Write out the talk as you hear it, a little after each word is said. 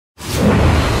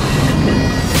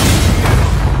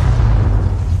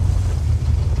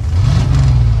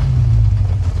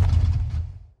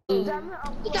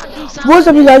What's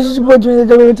up, you guys? It's your boy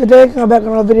Junior. Today, I come back on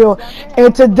another video,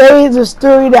 and today is a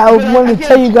story that I wanted to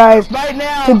tell you guys.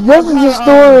 This is a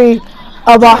story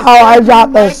about how I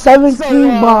dropped a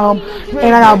 17 bomb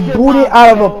and I got booted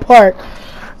out of a park.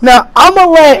 Now, I'm gonna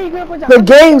let the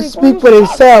game speak for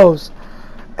themselves,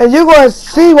 and you're gonna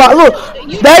see why. Look,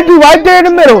 that dude right there in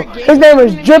the middle, his name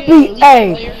is Drippy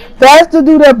A. That's the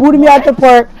dude that booted me out the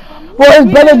park. Well,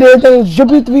 his brother did. His name is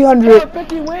Drippy 300.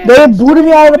 They booted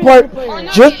me out of the park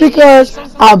just because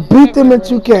I beat them in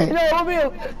 2K.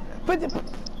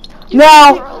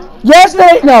 Now,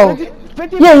 yesterday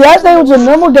was a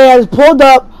normal day. I just pulled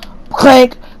up,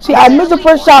 clank. See, I missed the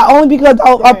first shot only because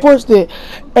I forced it,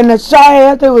 and the shot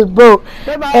after was broke.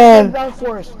 And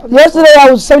yesterday I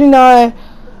was 79,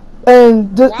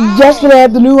 and yesterday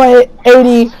afternoon I hit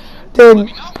 80. Then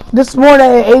this morning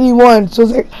I hit 81. So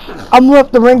it's like I'm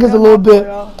up the rankings a little bit.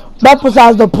 That's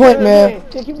besides the point, man.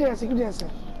 Keep dancing.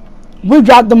 We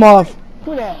dropped them off.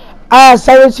 Who that? I had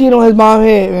 17 on his mom's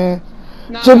head, man.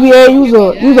 GPA, you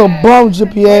was a bum,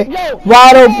 GPA.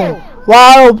 Wide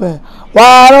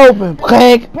open.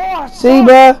 Clank. See,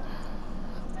 bro?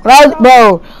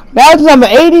 Bro, now since I'm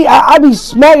 80, I be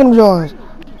smacking them joints.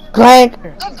 Clank.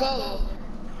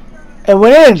 It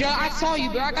went in. Joe, I saw you,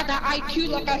 bro. I got that IQ,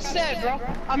 like I said, bro.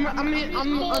 I'm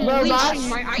unleashing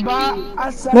my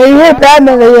IQ. Man, you hear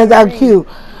Batman that he has IQ.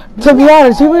 To be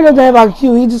honest, he really doesn't have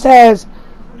IQ. He just has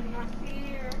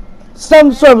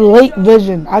some sort of late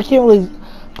vision. I can't really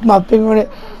put my finger on it.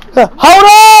 Hold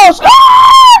on!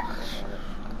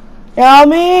 You know what I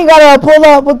mean? Gotta pull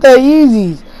up with the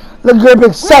Yeezys. The grip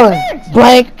excelling.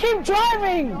 Blank. Keep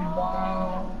driving!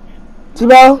 See,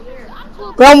 bro?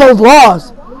 We almost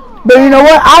lost. But you know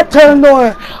what? I turned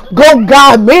on Go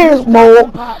God Mirrors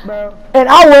mode, and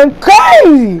I went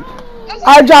crazy.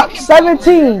 I dropped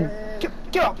 17.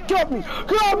 Get off me,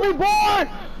 boy!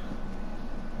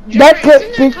 That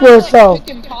clip speaks for itself.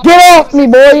 Get off me,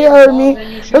 boy, you heard me.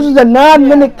 This was a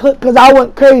 9-minute clip because I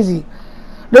went crazy.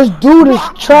 This dude is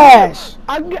trash.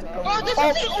 Bro, this is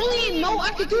the only no I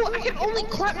could do. I can only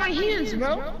clap my hands,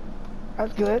 bro.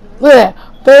 That's good. Look at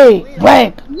that. Fade,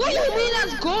 blank. What do you mean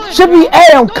that's good? Should be,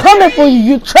 hey, I'm coming for you.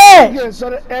 You trash. Good. So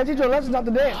the teacher left us not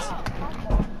to dance.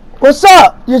 What's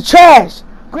up? You're trash.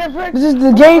 This is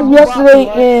the game yesterday,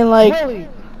 and like,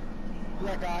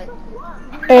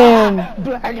 and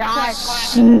black guy.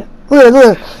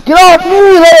 Look. Get off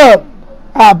me, let up.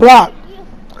 Ah, block.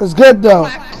 It's good though.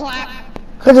 Clap.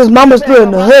 Cause his mama's still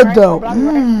in the hood though.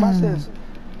 Watch this.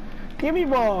 Give me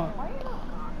ball.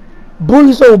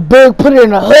 Booty so big, put it in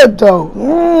the hood though.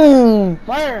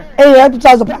 Fire. Hey,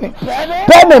 advertise the point.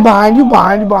 Batman behind you.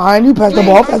 Pass the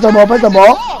ball.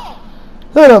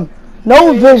 Look at him.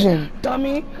 No vision.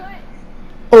 Dummy.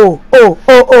 Oh.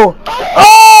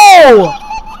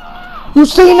 You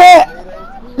seen that?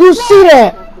 You see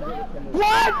that?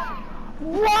 What?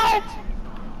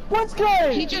 What's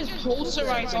good? He just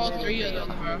posterized all three of them,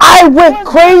 bro. I went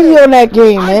crazy on that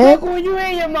game, man. I when you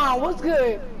and your mom. What's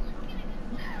good?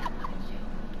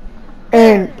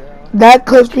 And that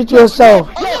clip speaks for itself.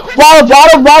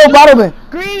 Bottom.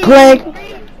 Clank.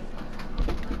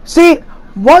 See,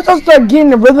 once I start getting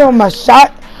the rhythm of my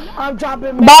shot. I'm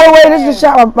dropping. By the way, this is a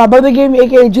shot my brother gave me,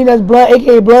 aka Gina's Blood,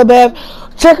 aka Bloodbath.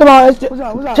 Check him out. Check him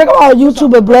out on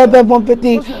YouTube at Bloodbath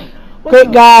 150.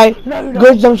 Great guy,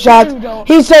 good jump shots.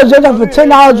 He sells jump shots for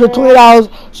 $10 or $20,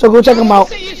 so go check him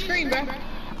out.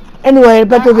 Anyway,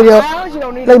 back to the video.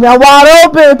 Look, man, wide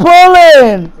open,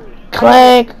 pulling.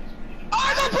 Clank.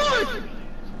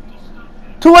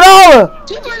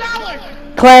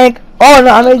 $2. Clank. Oh no,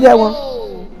 I made that one.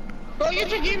 Bro, you're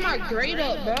just getting my grade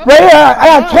up, bro. Right here,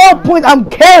 I got 12 points. I'm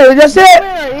carrying. That's it.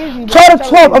 12 to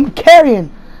 12. I'm carrying.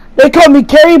 They call me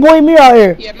Carry Boy Me out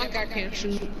here. Yeah, my guy can't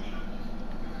shoot.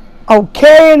 I'm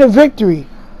carrying the victory.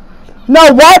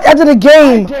 Now watch after the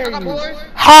game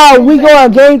how we go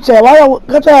on game chat.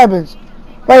 What happens?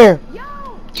 Right here.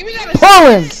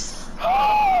 Pulling.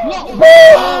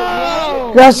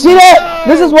 Y'all see that?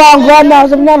 This is why I'm glad now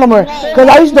I'm not no more. Because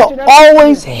I used to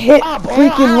always hit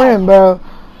freaking rim, bro.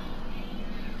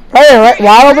 Right here, right?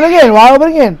 Wide open again. Grab it!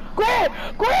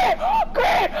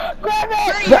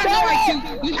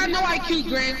 You have no IQ,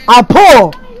 Grant. I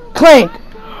pull. Clank.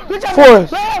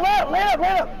 Force.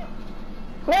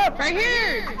 Right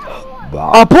here.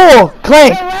 I pull.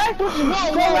 Clank.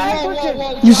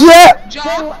 You see that?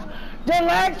 They're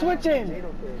lag switching.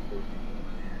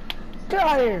 Get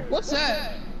out of here. What's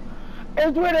that?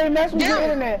 It's where they mess with your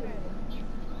internet.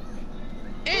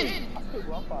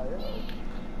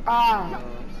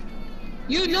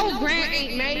 You know Grant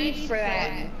ain't made for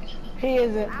that. He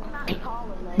isn't.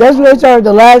 That's when they started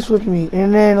to lag switch me,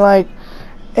 and then like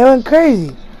It went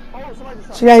crazy.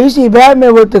 See, now you see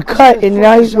Batman with the cut, and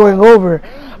now he's going over.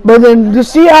 But then you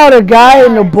see how the guy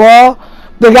in the ball,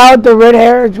 the guy with the red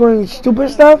hair, is doing stupid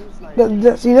stuff.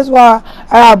 See, that's why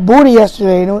I got booty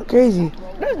yesterday, and it went crazy.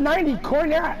 There's 90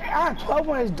 Courtney. I had 12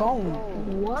 on his dome.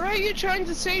 What are you trying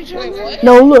to say, Joe?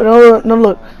 No,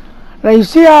 look. Now you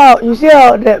see how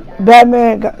that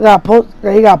Batman got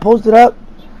posted up.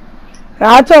 And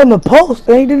I told him to post,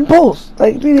 and he didn't post.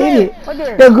 Like, he's an idiot.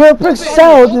 The girl pricks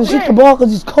cells and shoot the ball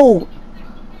because he's cold.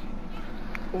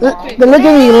 Then look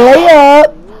at me lay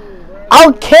up.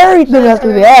 I carried them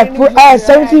yesterday. I had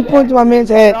 17 points in my man's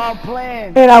head,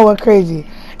 and I went crazy.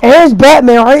 And here's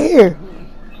Batman right here.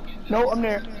 No, I'm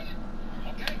there.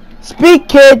 Speak,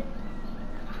 kid.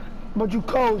 But you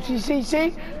cold.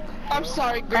 See? I'm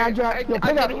sorry, Greg. I Yo,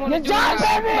 didn't want to do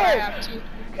that.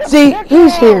 See,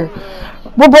 he's here.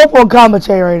 We're both on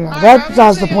commentary right now. That's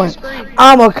besides the point.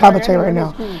 I'm on commentary right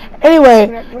now.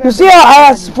 Anyway, you see how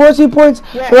I had 14 points?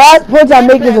 The last points I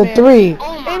make is a 3.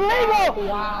 Illegal!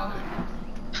 Wow.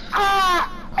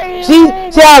 See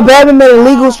how Batman made a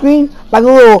legal screen? Like a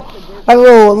little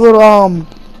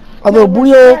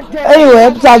booty hole. Anyway,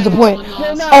 that's besides the point.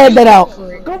 Add that out.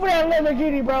 Go for that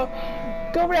Lamborghini,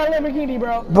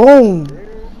 bro. Boom.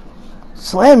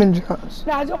 Slamming drums.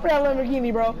 Nah, go for that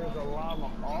Lamborghini, bro.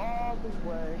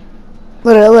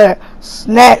 Look at that.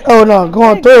 Snack. Oh no,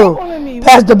 going through.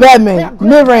 Past the Batman.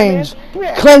 Mid range.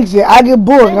 Clinks it. I get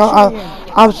bored.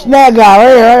 I'm snack guy.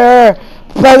 Right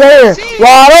here. Right here.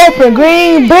 Wide open.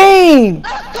 Green bean.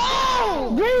 Let's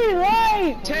go! Green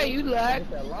light. Tay, you lag.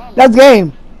 That's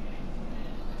game.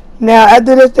 Now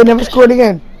after this, they never scored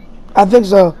again. I think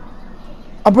so.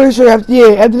 I'm pretty sure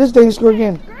after this they scored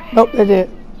again. Nope, they did.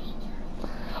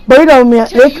 But you know me.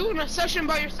 Tay, you in a session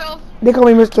by yourself? They call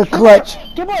me Mr. Clutch.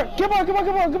 Come on.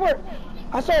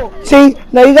 I saw. See,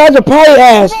 now you guys are probably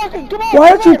ass. Why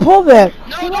don't you pull that?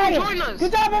 No, don't join us.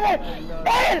 Good job, man.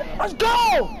 Ed, let's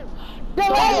go.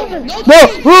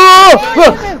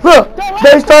 Look.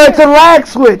 They started to lag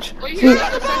switch. Wait, See, you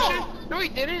got the session? No, he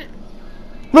didn't.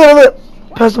 look.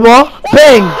 Press the ball.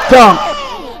 Bang. Dunk.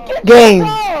 Game.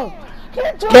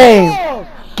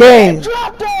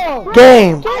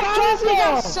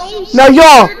 Now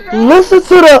y'all, listen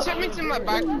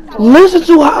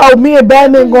to how me and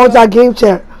Batman go into our game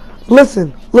chat.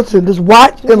 Listen, just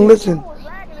watch and listen.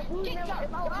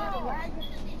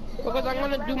 Because I'm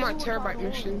gonna do my terabyte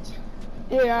missions.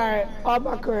 Yeah, alright. All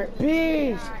my correct.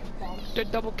 Peace. The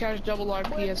double cash, double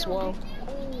RP as well.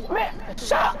 Man,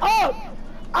 shut up!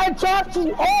 I dropped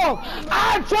you off!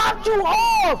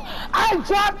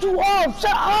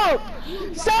 Shut up!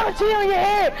 17 on your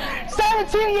head!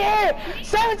 17 on your head!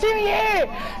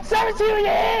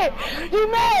 You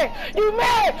mad!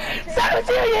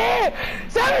 17 on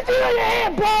your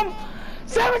head, bum!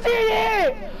 17 on your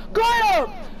head! Go ahead up!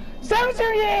 17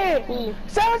 on your head!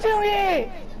 17 on your head!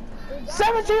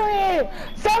 17 on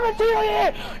your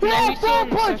head! You had 4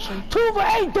 points! 2 for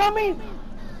 8, dummy!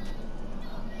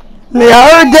 Now, I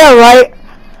heard that right.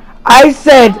 I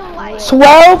said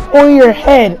 12 on your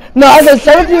head. No, I said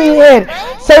 17 on your head.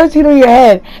 17 on your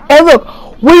head. And look,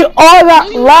 we all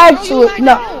got lag to it.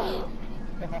 No.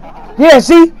 Yeah,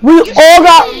 see? We all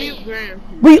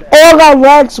got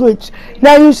lag switch.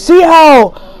 Now you see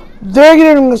how they're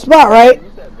getting in the spot, right?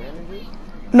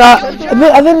 No,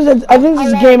 I think this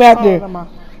is the game after.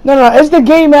 No, it's the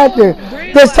game after.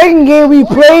 The second game we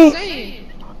played,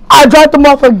 I dropped them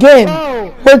off again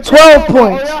with 12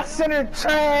 points. Y'all center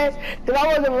trash, and I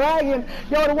wasn't lagging.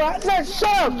 Yo, the one I said,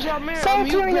 shut up.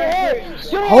 17 in your head.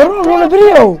 Hold on the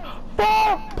video.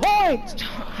 4 points.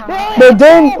 But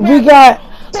then we got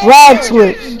lag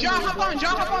switch. John, hop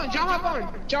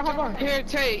on. Here,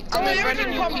 Tay. I'm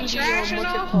inviting you PG.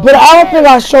 But I don't think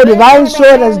I showed it. I didn't show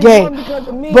it as game.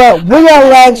 But we got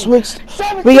lag switch.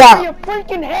 We got. Your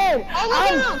freaking head.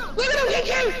 Oh, look at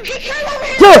him. He came over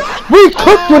here. Dude, we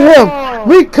cooked with him.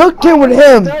 We cooked him with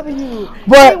him.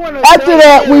 But after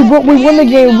that, we won the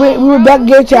game. We were back in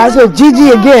game chat. I said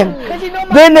GG again.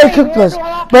 Then they cooked us.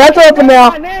 But that's all for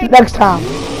now. Next time.